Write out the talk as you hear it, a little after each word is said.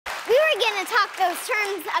begin to talk those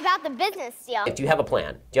terms about the business deal. Do you have a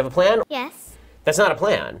plan? Do you have a plan? Yes. That's not a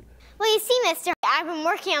plan. Well, you see, mister, I've been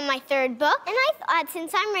working on my third book, and I thought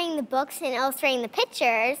since I'm writing the books and illustrating the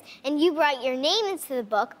pictures, and you brought your name into the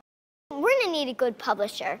book, we're gonna need a good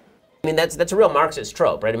publisher. I mean, that's a real Marxist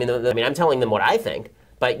trope, right? I mean, I'm telling them what I think,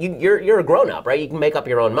 but you're a grown-up, right? You can make up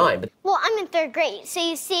your own mind. But well, I'm in third grade, so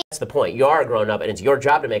you see... That's the point. You are a grown-up, and it's your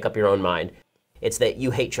job to make up your own mind. It's that you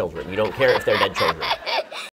hate children. You don't care if they're dead children.